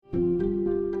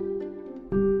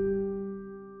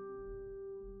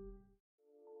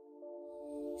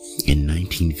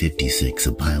1956,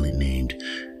 a pilot named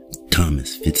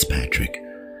Thomas Fitzpatrick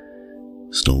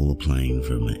stole a plane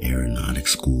from an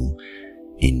aeronautics school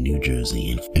in New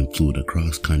Jersey and flew it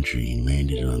across country and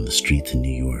landed it on the streets in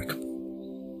New York.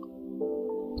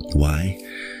 Why?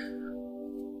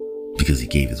 Because he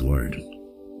gave his word.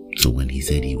 So when he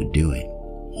said he would do it,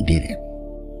 he did it.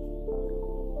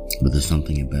 But there's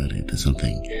something about it, there's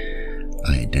something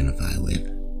I identify with.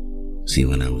 See,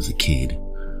 when I was a kid,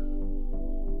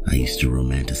 I used to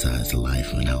romanticize the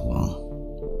life of an outlaw.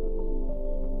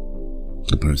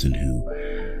 The person who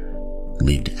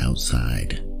lived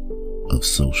outside of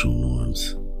social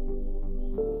norms,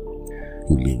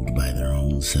 who lived by their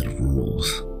own set of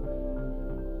rules.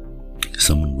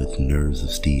 Someone with nerves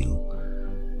of steel,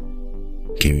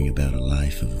 caring about a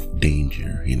life of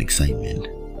danger and excitement,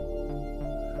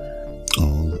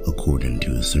 all according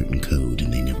to a certain code,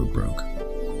 and they never broke.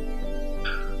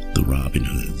 The Robin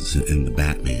Hoods and the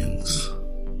Batmans,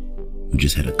 who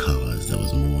just had a cause that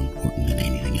was more important than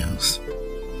anything else.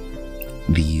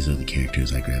 These are the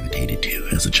characters I gravitated to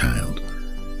as a child.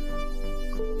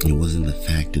 It wasn't the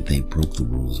fact that they broke the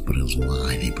rules, but it was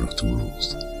why they broke the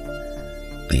rules.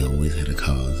 They always had a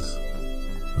cause,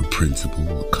 a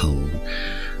principle, a code,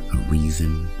 a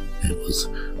reason that was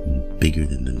bigger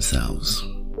than themselves.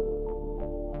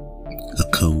 A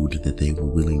code that they were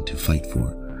willing to fight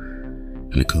for,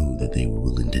 and a code that they were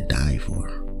willing to die for.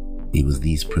 It was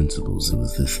these principles, it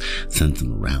was this sense of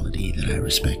morality that I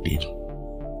respected.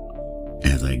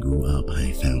 As I grew up,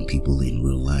 I found people in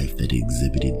real life that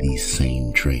exhibited these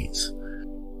same traits.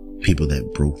 People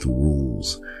that broke the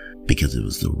rules because it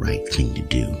was the right thing to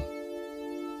do.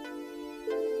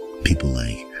 People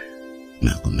like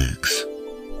Malcolm X,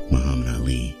 Muhammad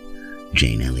Ali,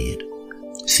 Jane Elliott,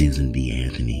 Susan B.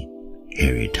 Anthony,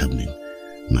 Harriet Tubman,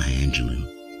 Maya Angelou.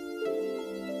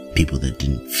 People that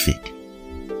didn't fit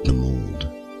the mold,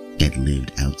 that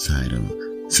lived outside of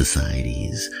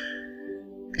society's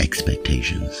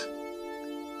expectations.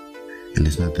 And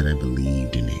it's not that I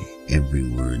believed in every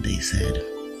word they said.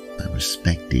 I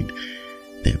respected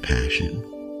their passion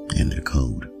and their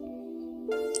code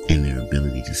and their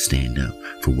ability to stand up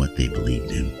for what they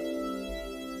believed in.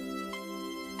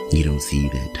 You don't see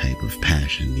that type of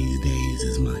passion these days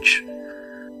as much.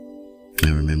 I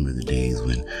remember the days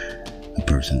when a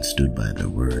person stood by their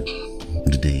word,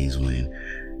 the days when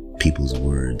people's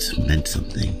words meant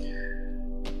something,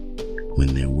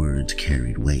 when their words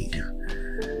carried weight,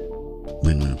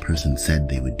 when a person said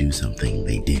they would do something,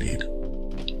 they did it.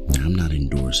 Now, I'm not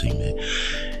endorsing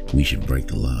that we should break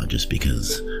the law just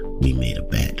because we made a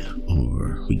bet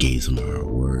or we gave someone our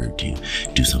word to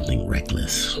do something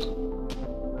reckless.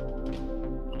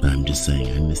 I'm just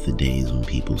saying I miss the days when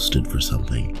people stood for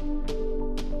something,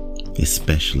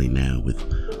 especially now with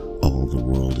all the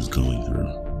world is going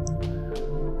through.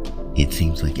 It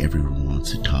seems like everyone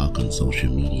wants to talk on social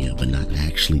media but not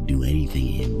actually do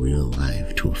anything in real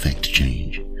life to affect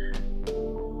change.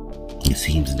 It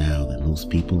seems now that most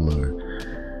people are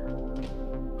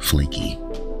flaky,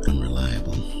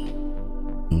 unreliable,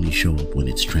 only show up when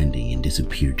it's trending and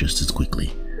disappear just as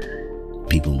quickly.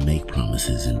 People make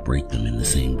promises and break them in the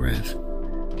same breath.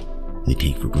 They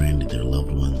take for granted their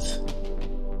loved ones.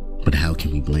 But how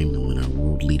can we blame them when our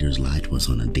world leaders lie to us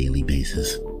on a daily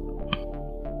basis?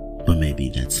 But maybe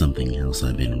that's something else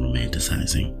I've been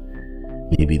romanticizing.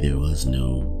 Maybe there was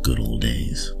no good old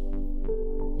days.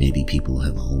 Maybe people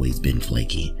have always been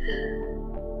flaky.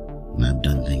 And I've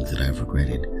done things that I've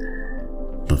regretted.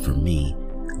 But for me,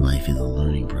 life is a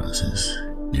learning process.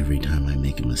 Every time I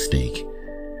make a mistake,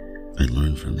 I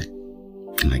learn from it.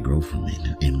 And I grow from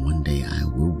it. And one day I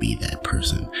will be that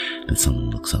person that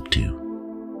someone looks up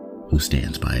to, who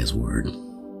stands by his word,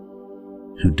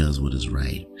 who does what is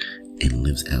right and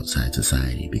lives outside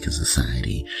society because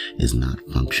society is not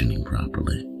functioning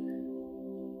properly.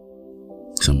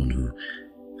 Someone who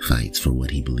fights for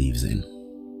what he believes in.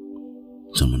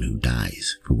 Someone who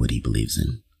dies for what he believes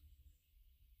in.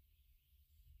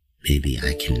 Maybe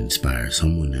I can inspire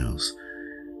someone else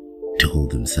to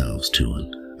hold themselves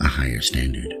to a higher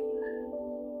standard,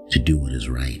 to do what is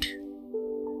right,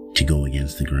 to go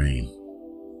against the grain.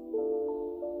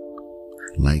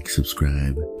 Like,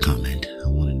 subscribe, comment. I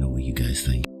want to know what you guys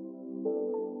think.